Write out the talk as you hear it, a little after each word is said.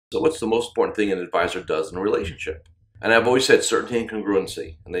So what's the most important thing an advisor does in a relationship? And I've always said certainty and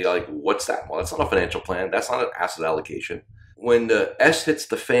congruency. And they're like, what's that? Well, that's not a financial plan. That's not an asset allocation. When the S hits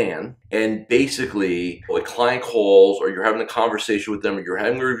the fan and basically a client calls or you're having a conversation with them or you're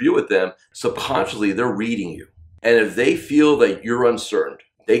having a review with them, subconsciously they're reading you. And if they feel that you're uncertain,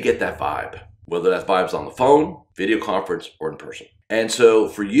 they get that vibe, whether that vibe's on the phone, video conference, or in person. And so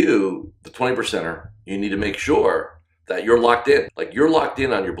for you, the 20%er, you need to make sure that you're locked in. Like you're locked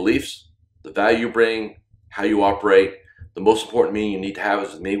in on your beliefs, the value you bring, how you operate. The most important meeting you need to have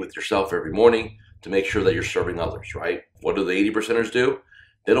is a meeting with yourself every morning to make sure that you're serving others, right? What do the 80%ers do?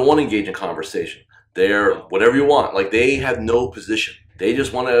 They don't want to engage in conversation. They're whatever you want. Like they have no position. They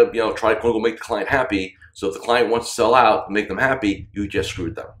just want to, try to make the client happy. So if the client wants to sell out and make them happy, you just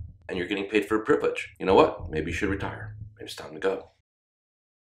screwed them. And you're getting paid for a privilege. You know what? Maybe you should retire. Maybe it's time to go.